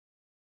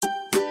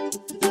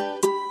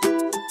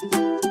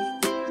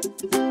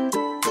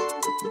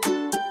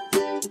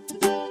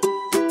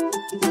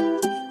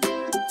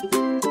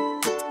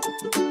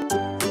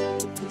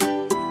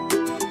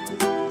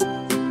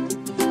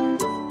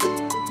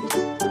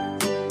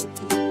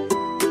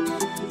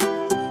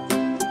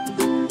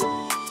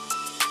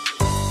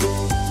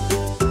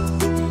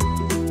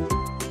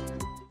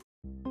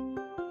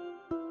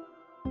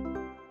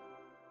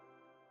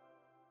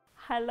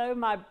Hello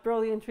my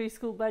brilliant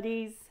Reschool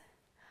buddies.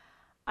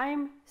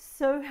 I'm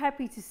so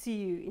happy to see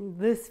you in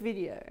this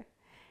video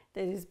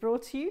that is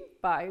brought to you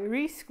by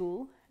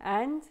Reschool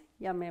and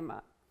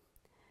Yamema.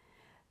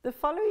 The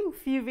following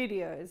few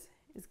videos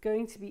is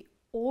going to be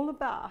all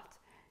about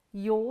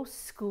your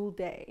school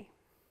day.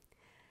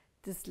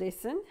 This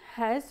lesson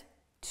has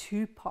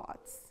two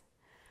parts.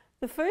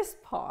 The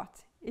first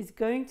part is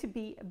going to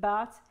be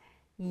about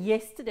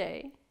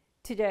yesterday,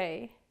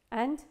 today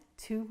and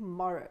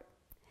tomorrow.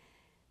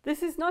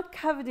 This is not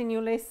covered in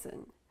your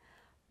lesson,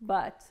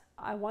 but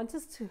I want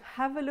us to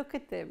have a look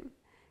at them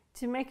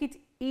to make it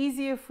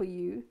easier for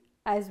you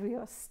as we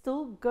are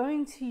still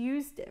going to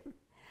use them,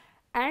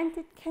 and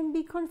it can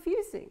be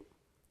confusing.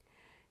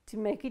 To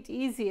make it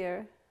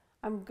easier,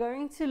 I'm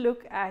going to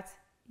look at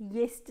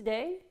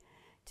yesterday,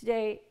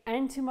 today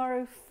and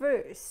tomorrow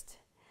first,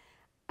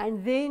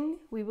 and then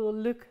we will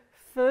look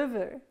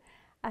further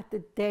at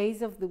the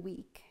days of the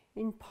week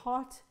in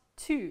part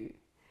 2,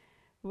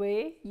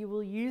 where you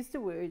will use the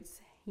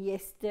words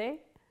yesterday,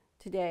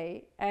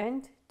 today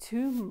and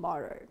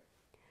tomorrow.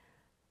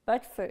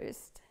 But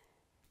first,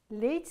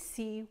 let's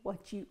see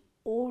what you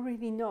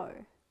already know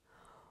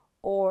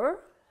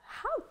or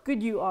how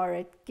good you are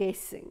at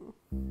guessing.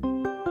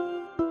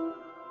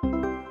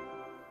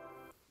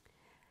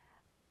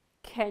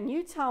 Can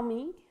you tell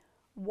me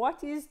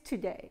what is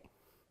today?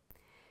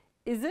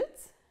 Is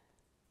it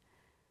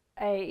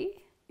A,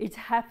 it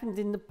happened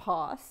in the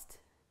past?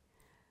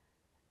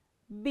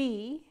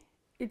 B,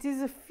 it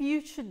is a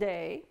future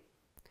day?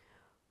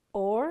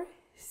 Or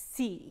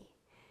C,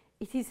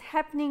 it is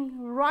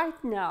happening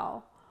right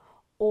now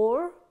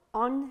or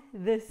on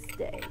this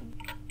day?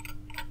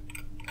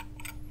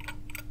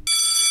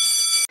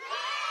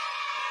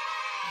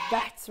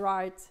 That's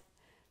right.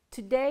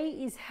 Today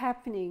is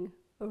happening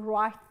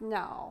right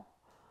now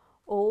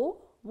or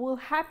will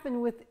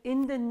happen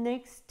within the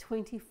next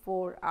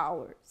 24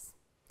 hours.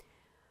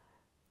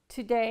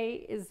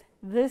 Today is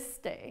this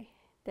day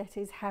that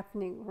is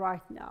happening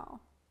right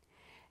now.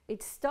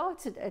 It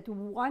started at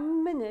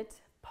 1 minute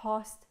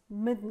past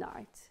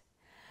midnight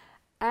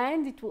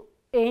and it will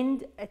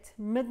end at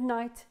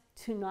midnight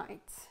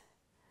tonight.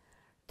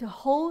 The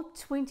whole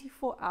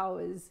 24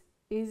 hours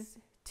is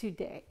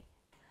today.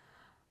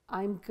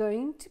 I'm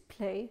going to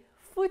play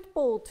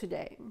football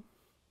today.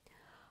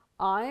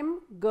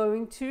 I'm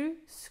going to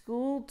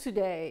school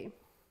today.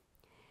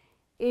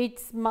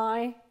 It's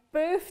my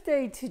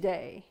birthday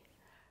today.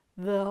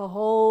 The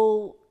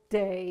whole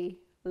day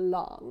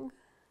long.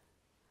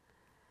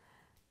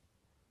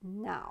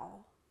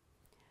 Now,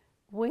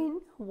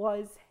 when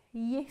was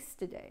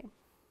yesterday?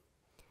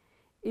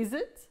 Is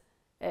it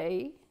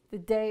A, the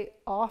day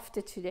after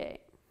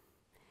today?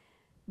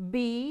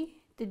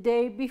 B, the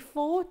day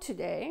before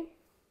today?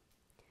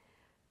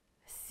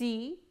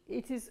 C,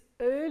 it is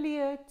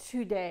earlier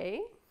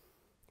today?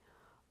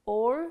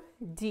 Or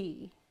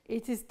D,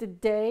 it is the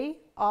day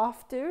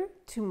after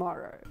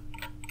tomorrow?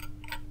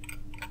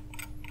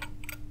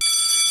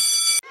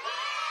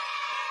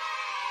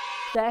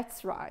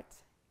 That's right.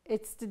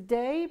 It's the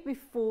day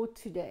before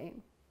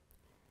today.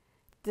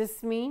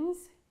 This means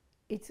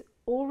it's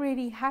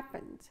already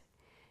happened.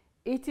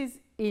 It is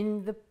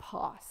in the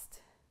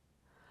past.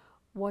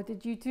 What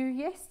did you do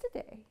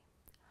yesterday?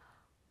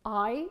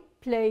 I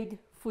played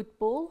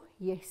football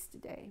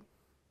yesterday.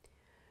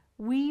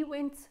 We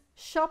went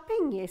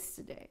shopping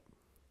yesterday.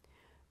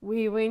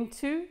 We went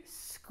to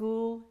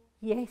school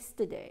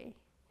yesterday.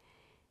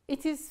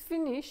 It is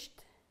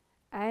finished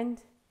and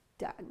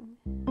done.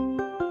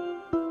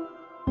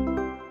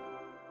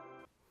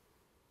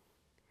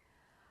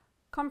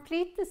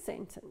 Complete the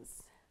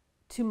sentence.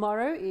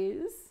 Tomorrow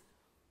is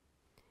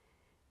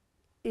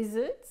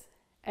it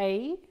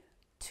A,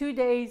 2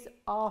 days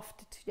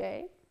after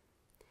today?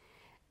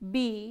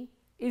 B,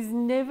 is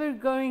never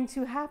going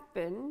to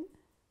happen?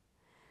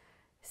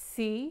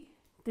 C,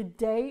 the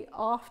day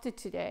after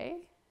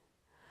today?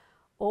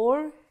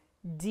 Or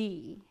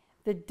D,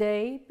 the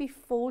day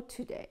before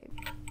today?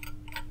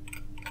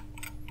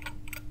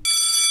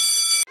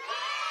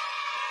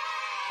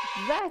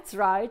 That's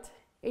right.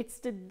 It's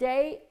the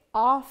day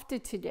after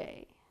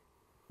today.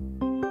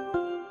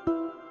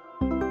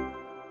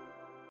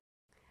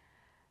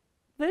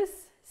 This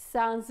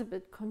sounds a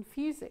bit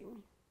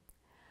confusing.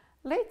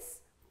 Let's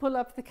pull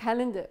up the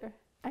calendar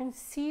and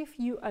see if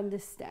you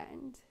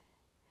understand.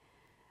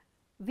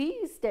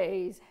 These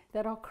days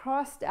that are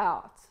crossed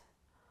out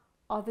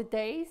are the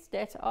days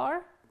that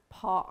are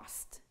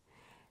past.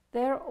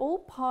 They're all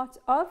part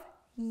of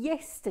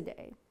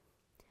yesterday.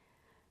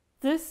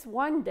 This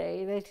one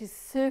day that is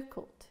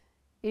circled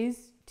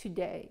is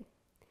today.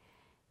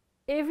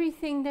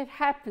 everything that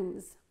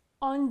happens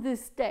on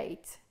this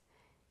date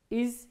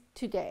is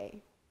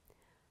today.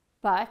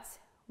 But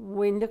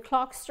when the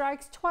clock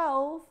strikes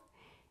 12,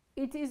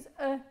 it is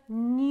a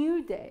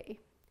new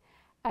day,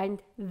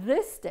 and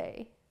this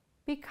day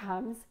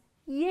becomes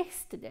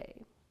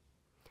yesterday.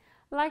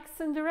 Like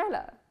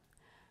Cinderella,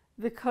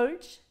 the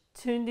coach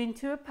turned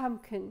into a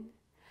pumpkin,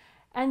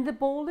 and the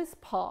ball is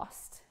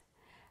passed,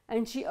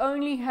 and she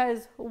only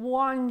has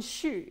one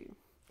shoe.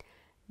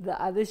 The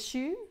other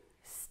shoe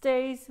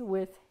stays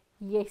with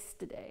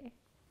yesterday.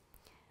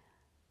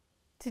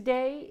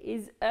 Today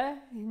is a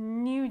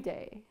new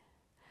day,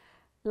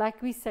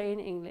 like we say in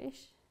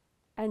English,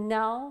 and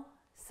now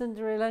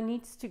Cinderella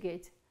needs to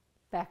get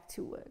back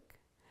to work.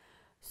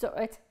 So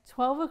at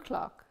 12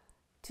 o'clock,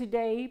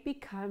 today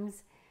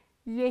becomes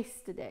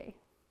yesterday.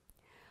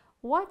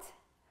 What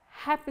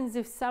happens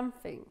if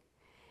something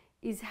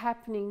is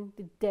happening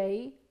the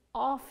day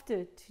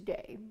after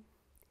today?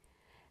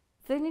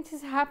 Then it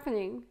is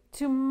happening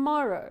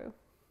tomorrow.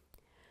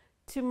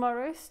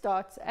 Tomorrow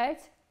starts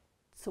at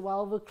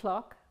 12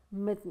 o'clock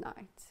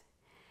midnight.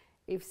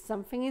 If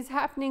something is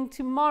happening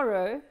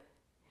tomorrow,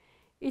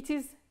 it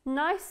is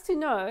nice to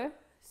know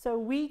so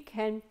we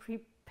can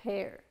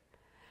prepare.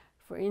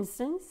 For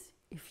instance,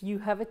 if you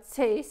have a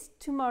test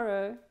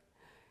tomorrow,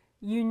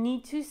 you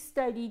need to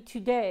study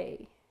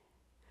today.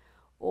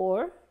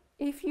 Or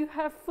if you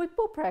have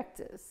football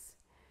practice,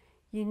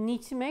 you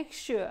need to make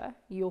sure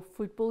your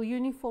football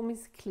uniform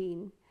is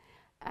clean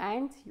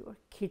and your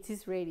kit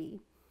is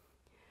ready.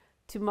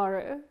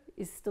 Tomorrow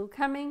is still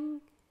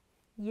coming.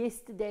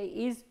 Yesterday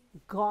is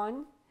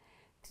gone.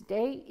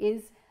 Today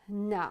is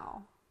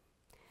now.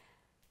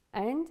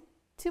 And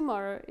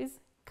tomorrow is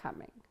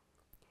coming.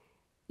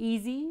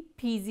 Easy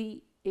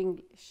peasy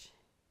English.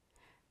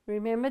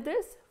 Remember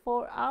this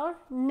for our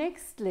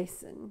next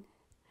lesson.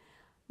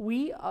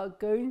 We are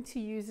going to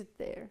use it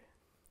there.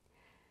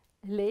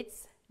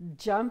 Let's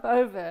jump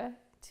over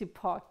to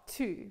part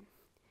 2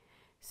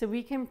 so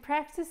we can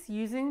practice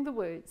using the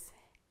words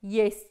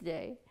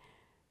yesterday,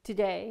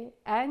 today,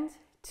 and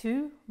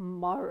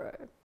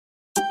tomorrow.